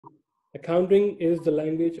Accounting is the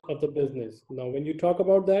language of the business. Now, when you talk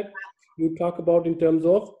about that, you talk about in terms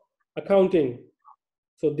of accounting.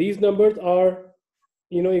 So these numbers are,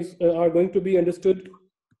 are going to be understood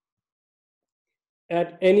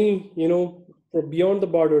at any, for beyond the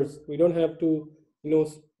borders. We don't have to,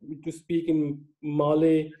 to speak in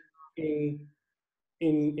Malay, in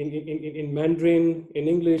in Mandarin, in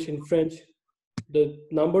English, in French. The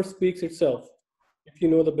number speaks itself if you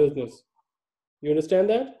know the business. You understand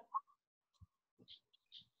that?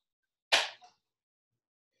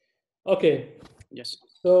 Okay. Yes.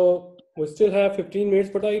 So we still have 15 minutes.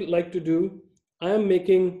 What I like to do, I am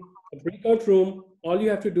making a breakout room. All you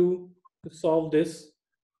have to do to solve this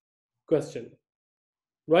question,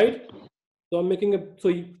 right? So I'm making a. So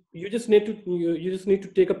you just need to you just need to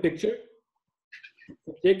take a picture.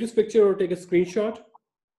 So take this picture or take a screenshot,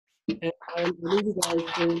 and I'm telling you guys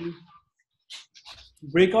in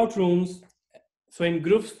breakout rooms. So in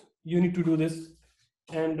groups, you need to do this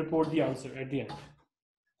and report the answer at the end.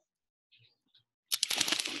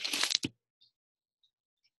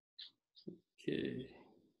 Okay.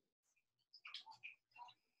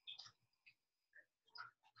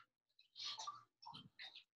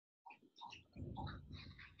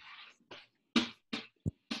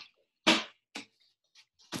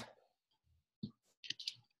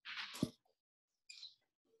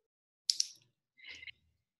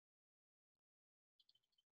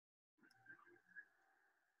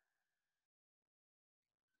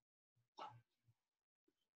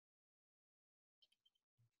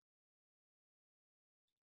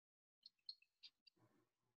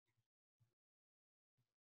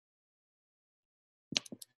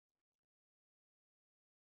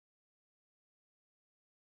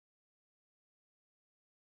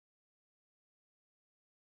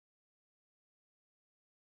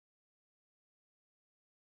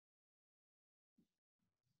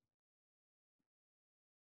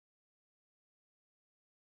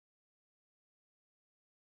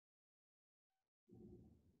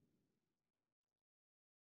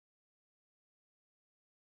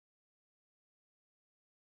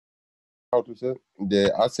 How to say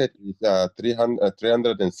the asset is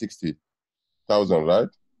 360,000, right?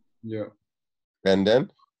 Yeah. And then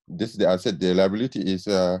this is the asset. The liability is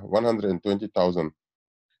 120,000.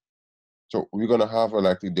 So we're gonna have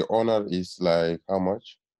like the owner is like how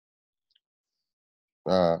much?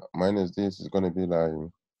 Minus this is gonna be like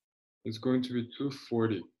It's going to be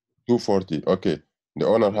 240. 240. Okay, the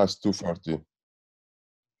owner has 240.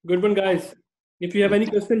 Good one, guys. If you have any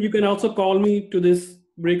question, you can also call me to this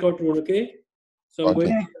breakout room, okay? So I'm Okay.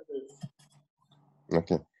 going.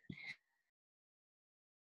 Okay.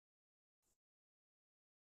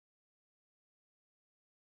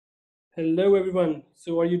 Hello, everyone.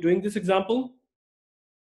 So are you doing this example?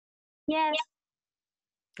 Yes.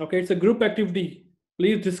 Okay, it's a group activity.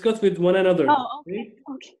 Please discuss with one another. Oh, okay.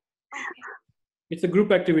 Okay. It's a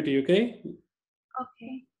group activity, okay?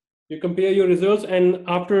 Okay. You compare your results, and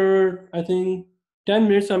after, I think, 10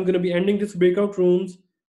 minutes, I'm going to be ending this breakout rooms,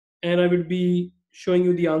 and I will be showing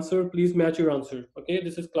you the answer. Please match your answer, okay?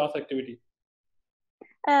 This is class activity.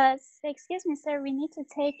 Excuse me, sir, we need to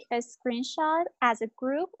take a screenshot as a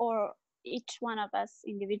group or each one of us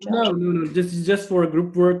individually? No. This is just for a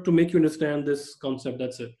group work to make you understand this concept.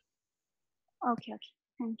 That's it. Okay.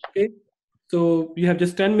 Thank you. Okay. So you have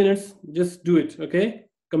just 10 minutes. Just do it, okay?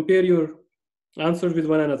 Compare your answers with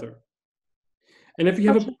one another. And if you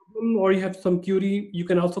have a problem or you have some query, you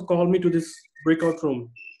can also call me to this breakout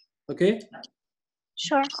room, okay?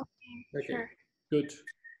 Sure. Okay, Sure. good.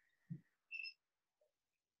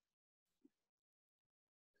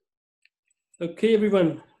 Okay,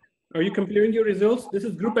 everyone. Are you comparing your results? This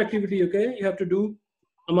is group activity, okay? You have to do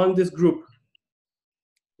among this group.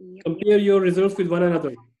 Compare your results with one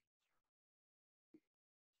another.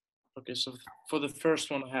 Okay, so for the first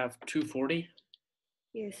one, I have 240.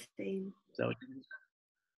 Yes, same. Is that what you mean?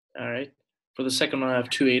 All right. For the second one, I have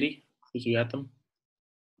 280 because we got them.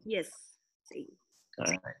 Yes, same. All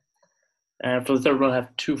right. And for the third one, I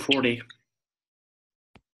have 240.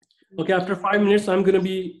 Okay, after 5 minutes, I'm going to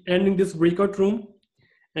be ending this breakout room.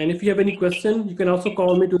 And if you have any question, you can also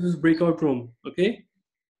call me to this breakout room, okay?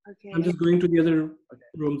 Okay. I'm just going to the other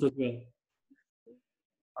rooms as well.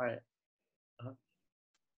 All right.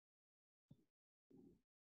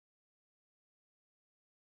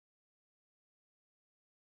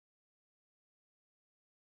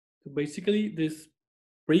 So basically, this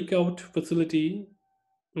breakout facility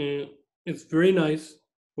is very nice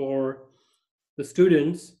for the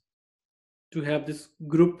students to have this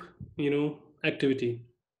group, activity.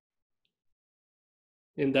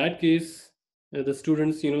 In that case, the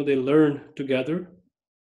students, they learn together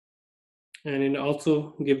and it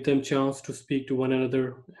also give them chance to speak to one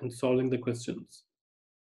another and solving the questions.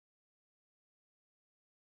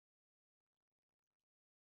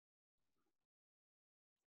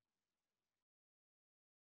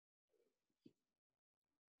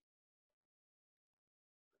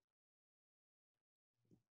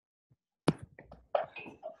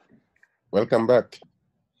 Welcome back.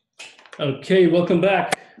 Okay, welcome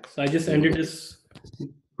back. So I just ended this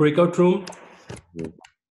breakout room.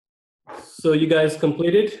 So you guys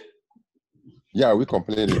completed? Yeah, we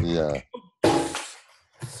completed. Yeah.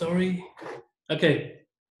 Sorry. Okay.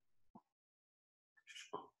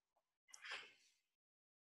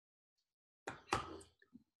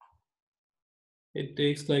 It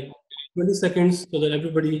takes like 20 seconds so that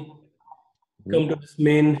everybody come to this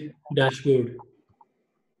main dashboard.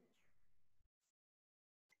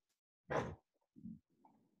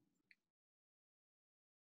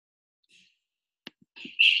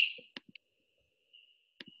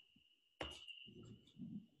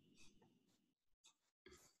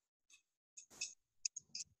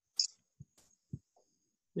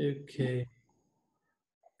 Okay.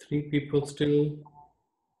 3 people still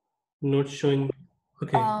not showing.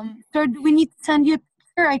 Okay. Sir, do we need to send you a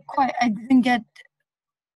picture? I didn't get.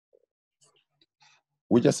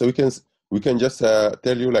 We can just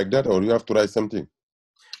tell you like that, or you have to write something.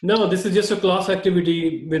 No, this is just a class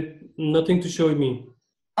activity with nothing to show me.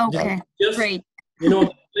 Okay, Just, great. the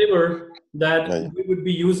flavor that Yeah. we would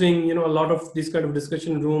be using, a lot of these kind of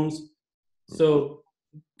discussion rooms. So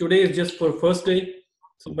today is just for first day.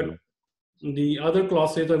 So, but the other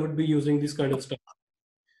classes I would be using this kind of stuff.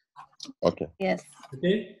 Okay. Yes.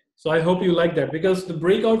 Okay. So I hope you like that, because the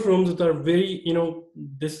breakout rooms that are very,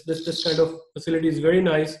 this kind of facility is very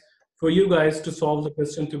nice for you guys to solve the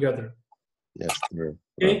question together. Yes. True.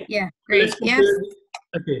 Okay. Yeah, So great. let's compare,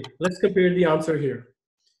 okay. Let's compare the answer here.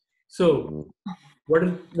 So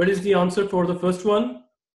what is the answer for the first one?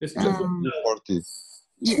 It's 240.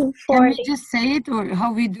 Yeah. Can we just say it, or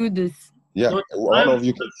how we do this? Yeah. No, One of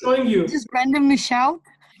you I'm can showing you. Just randomly shout?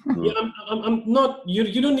 Yeah, I'm not.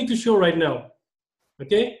 You don't need to show right now.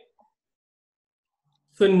 Okay.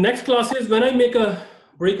 So next classes, when I make a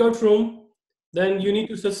breakout room, then you need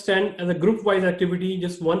to just send as a group-wise activity,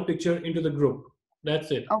 just one picture into the group. That's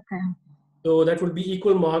it. Okay. So that would be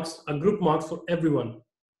equal marks, a group marks for everyone.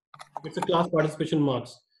 It's a class participation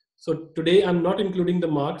marks. So today I'm not including the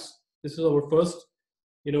marks. This is our first,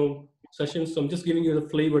 session. So I'm just giving you the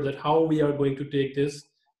flavor that how we are going to take this,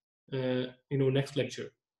 next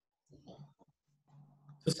lecture.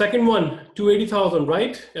 The second one, 280,000,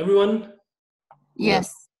 right? Everyone?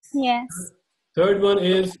 Yes. Yes. Third one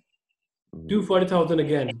is 240,000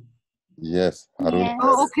 again. Yes. Harun. Yes.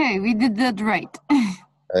 Oh, okay. We did that right.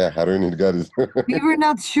 Yeah, Harun, it got it. We were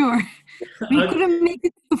not sure. We couldn't make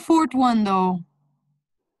it to the fourth one, though.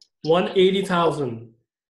 180,000.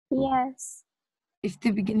 Yes. If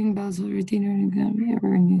the beginning balance of retainer is going to be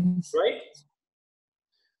earnings. Right?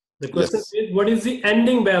 The question Yes. is, what is the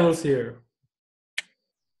ending balance here?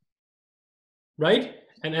 Right?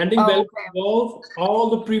 And ending balance involves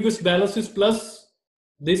all the previous balances plus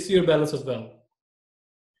this year balance as well.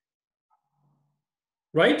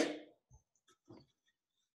 Right?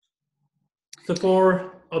 So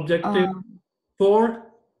for objective 4,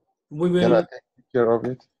 we will. Can I take care of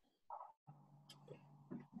it?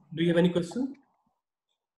 Do you have any question?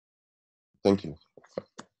 Thank you.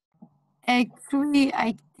 Actually,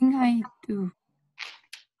 I think I do.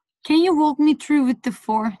 Can you walk me through with the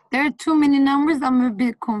 4? There are too many numbers. I'm a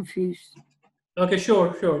bit confused. Okay,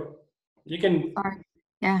 sure. You can. Sorry.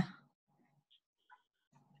 Yeah.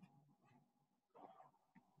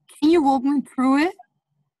 Can you walk me through it?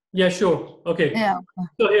 Yeah, sure. Okay. Yeah. Okay.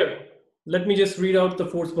 So here, let me just read out the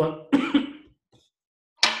fourth one.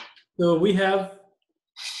 So we have,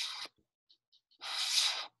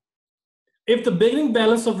 if the beginning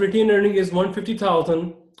balance of retained earning is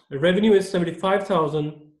 150,000, revenue is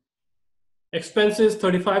 75,000, expenses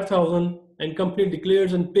 35,000, and company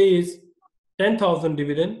declares and pays 10,000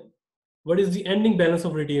 dividend, what is the ending balance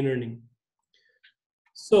of retained earning?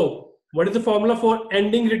 So what is the formula for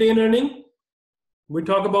ending retained earning? We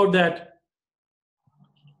talk about that.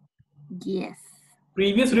 Yes.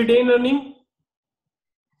 Previous retained earning,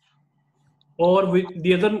 or with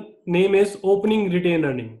the other name is opening retained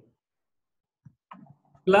earning,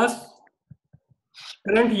 plus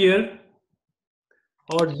current year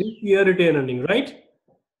or this year retained earning, right?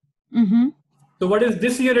 Mm-hmm. So what is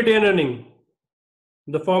this year retained earning?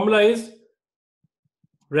 The formula is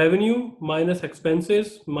revenue minus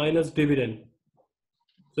expenses minus dividend.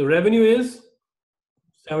 So revenue is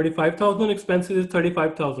 75,000, expenses is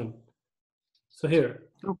 35,000. So here.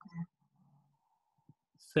 Okay.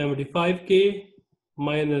 75K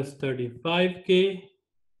minus 35K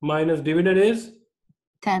minus dividend is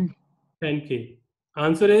 10. 10K.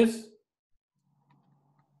 Answer is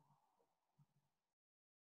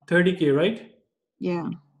 30K, right? Yeah.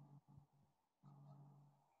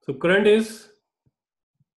 So current is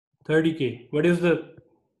 30K. What is the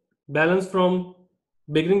balance from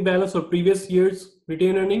beginning balance or previous year's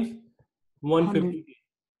retained earnings? 150K.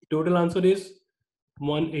 Total answer is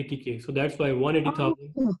 180K. So that's why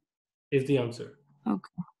 180,000 Oh, is the answer.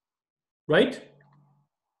 okay. Right?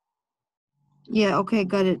 Yeah, okay,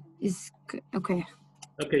 got it. Okay.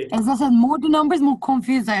 Okay. As I said, more the numbers, more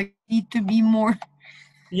confused. I need to be more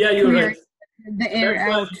Yeah, you're clear. right. The air That's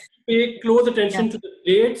why out. pay close attention to the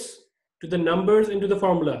dates, to the numbers, and to the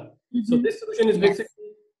formula. So Mhm. this solution is Yes. basically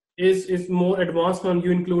is more advanced one.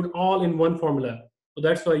 You include all in one formula. So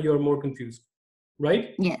that's why you're more confused,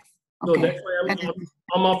 right? Yes. So Okay. that's why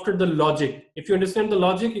I'm after the logic. If you understand the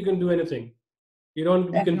logic, you can do anything. You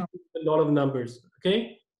don't be confused with a lot of numbers.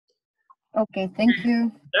 Okay. Okay, thank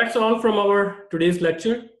you. That's all from our today's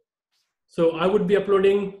lecture. So I would be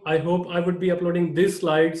uploading, I hope I would be uploading these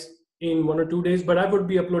slides in 1 or 2 days, but I would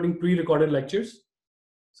be uploading pre-recorded lectures.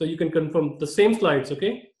 So you can confirm the same slides,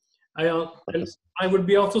 okay? And I would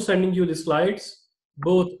be also sending you the slides,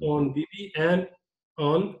 both on VB and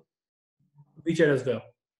on WeChat as well.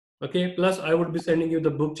 Okay, plus I would be sending you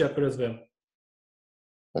the book chapter as well.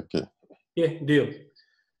 Okay. Okay, deal.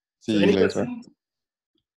 See So you any later. questions?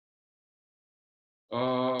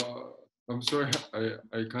 I'm sorry,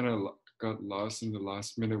 I kind of got lost in the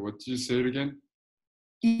last minute. What did you say it again?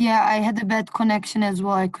 Yeah, I had a bad connection as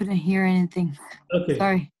well. I couldn't hear anything. Okay.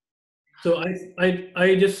 Sorry. So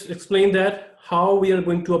I just explained that how we are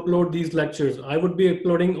going to upload these lectures. I would be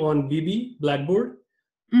uploading on VB, Blackboard.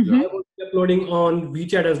 Mhm. I would be uploading on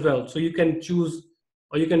WeChat as well. So you can choose,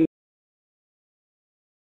 or you can